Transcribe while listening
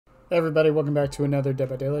Hey everybody, welcome back to another Dead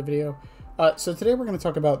by Daylight video. So today we're going to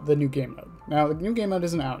talk about the new game mode. Now, the new game mode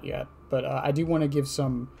isn't out yet, but I do want to give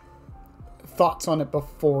some thoughts on it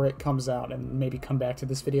before it comes out and maybe come back to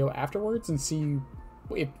this video afterwards and see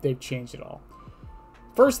if they've changed it all.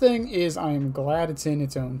 First thing is I am glad it's in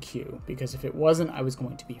its own queue, because if it wasn't, I was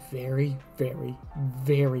going to be very, very,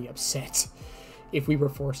 very upset if we were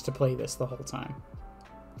forced to play this the whole time.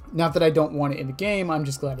 Not that I don't want it in the game, I'm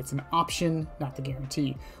just glad it's an option, not the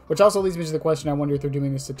guarantee. Which also leads me to the question, I wonder if they're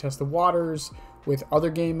doing this to test the waters with other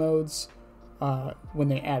game modes when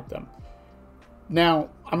they add them. Now,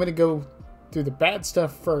 I'm going to go through the bad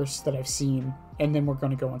stuff first that I've seen, and then we're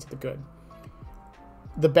going to go on to the good.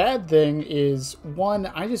 The bad thing is, one,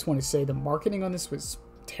 I just want to say the marketing on this was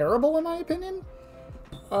terrible in my opinion.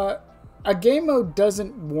 A game mode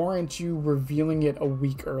doesn't warrant you revealing it a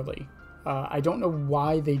week early. I don't know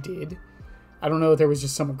why they did. I don't know if there was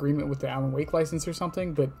just some agreement with the Alan Wake license or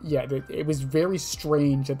something, but yeah, it was very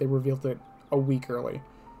strange that they revealed it a week early.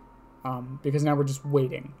 Because now we're just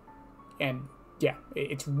waiting. And yeah,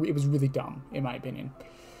 it was really dumb, in my opinion.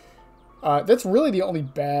 That's really the only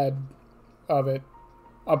bad of it,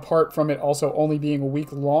 apart from it also only being a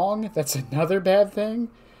week long. That's another bad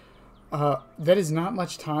thing. That is not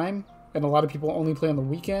much time. And a lot of people only play on the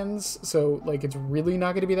weekends, so, like, it's really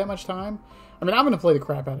not going to be that much time. I mean, I'm going to play the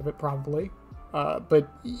crap out of it, probably.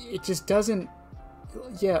 But it just doesn't...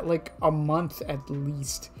 Yeah, like, a month at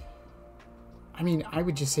least. I mean, I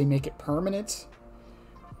would just say make it permanent.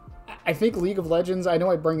 I think League of Legends, I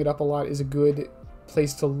know I bring it up a lot, is a good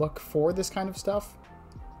place to look for this kind of stuff.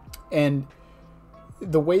 And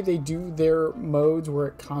the way they do their modes where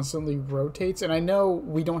it constantly rotates, and I know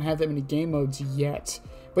we don't have that many game modes yet,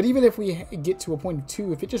 but even if we get to a point of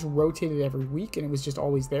 2, if it just rotated every week and it was just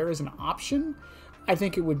always there as an option, I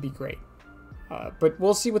think it would be great. But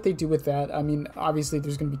we'll see what they do with that. I mean, obviously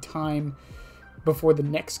there's going to be time before the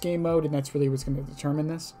next game mode, and that's really what's going to determine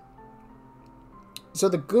this. So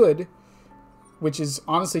the good, which is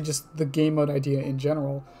honestly just the game mode idea in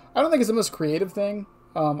general, I don't think it's the most creative thing.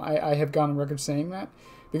 I have gone on record saying that,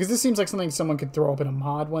 because this seems like something someone could throw up in a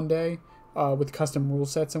mod one day with custom rule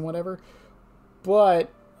sets and whatever. But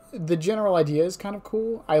the general idea is kind of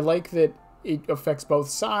cool. I like that it affects both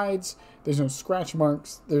sides. There's no scratch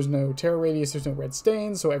marks. There's no terror radius. There's no red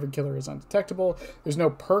stains, so every killer is undetectable. There's no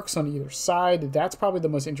perks on either side. That's probably the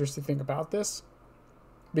most interesting thing about this,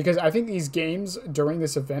 because I think these games during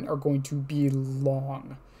this event are going to be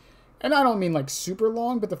long. And I don't mean like super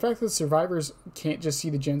long, but the fact that the survivors can't just see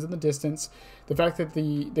the gens in the distance, the fact that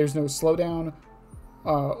there's no slowdown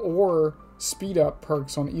or speed up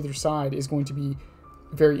perks on either side is going to be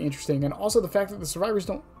very interesting. And also the fact that the survivors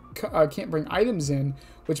can't bring items in,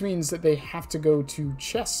 which means that they have to go to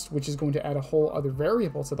chests, which is going to add a whole other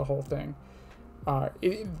variable to the whole thing.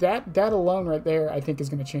 That alone right there I think is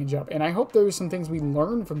going to change up. And I hope there's some things we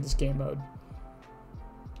learn from this game mode.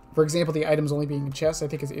 For example, the items only being in chests I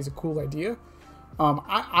think is a cool idea.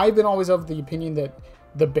 I've been always of the opinion that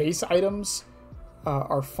the base items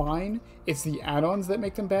are fine. It's the add-ons that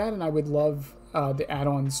make them bad, and I would love the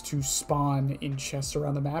add-ons to spawn in chests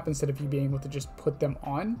around the map instead of you being able to just put them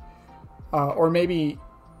on. Or maybe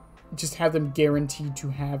just have them guaranteed to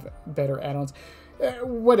have better add-ons.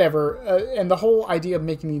 Whatever. And the whole idea of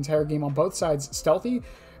making the entire game on both sides stealthy,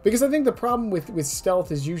 because I think the problem with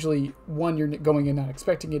stealth is usually, one, you're going in not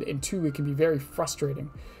expecting it, and two, it can be very frustrating,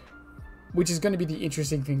 which is going to be the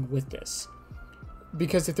interesting thing with this.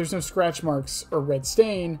 Because if there's no scratch marks or red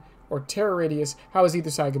stain or terror radius, how is either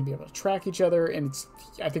side going to be able to track each other? And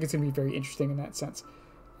I think it's going to be very interesting in that sense.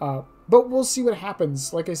 But we'll see what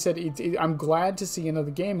happens. Like I said, I'm glad to see another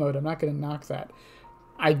game mode. I'm not going to knock that.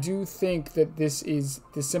 I do think that this is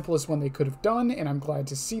the simplest one they could have done, and I'm glad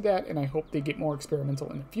to see that, and I hope they get more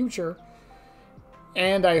experimental in the future.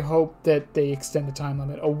 And I hope that they extend the time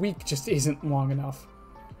limit. A week just isn't long enough.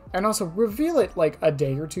 And also, reveal it like a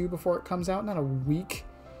day or two before it comes out, not a week.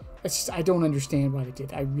 It's just, I don't understand why they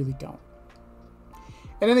did. I really don't.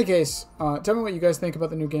 In any case, tell me what you guys think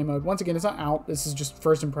about the new game mode. Once again, it's not out. This is just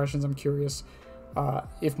first impressions. I'm curious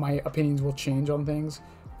if my opinions will change on things,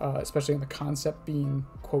 especially on the concept being,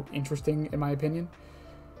 quote, interesting, in my opinion.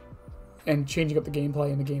 And changing up the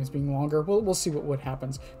gameplay and the games being longer. We'll see what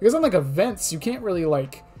happens. Because unlike events, you can't really,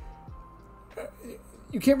 like...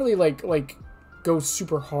 go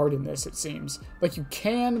super hard in this, it seems. Like, you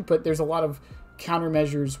can, but there's a lot of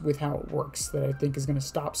countermeasures with how it works that I think is going to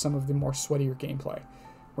stop some of the more sweatier gameplay,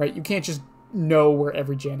 right? You can't just know where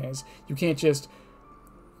every gen is. You can't just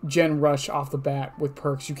gen rush off the bat with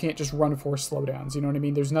perks. You can't just run for slowdowns, you know what I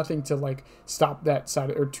mean? There's nothing to, like, stop that side,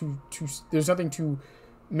 or there's nothing to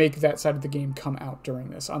make that side of the game come out during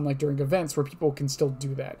this, unlike during events where people can still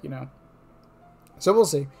do that, you know. So we'll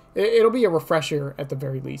see. It'll be a refresher at the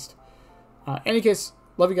very least. Any case,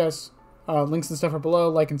 love you guys. Links and stuff are below.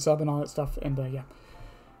 Like and sub and all that stuff. And yeah.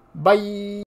 Bye!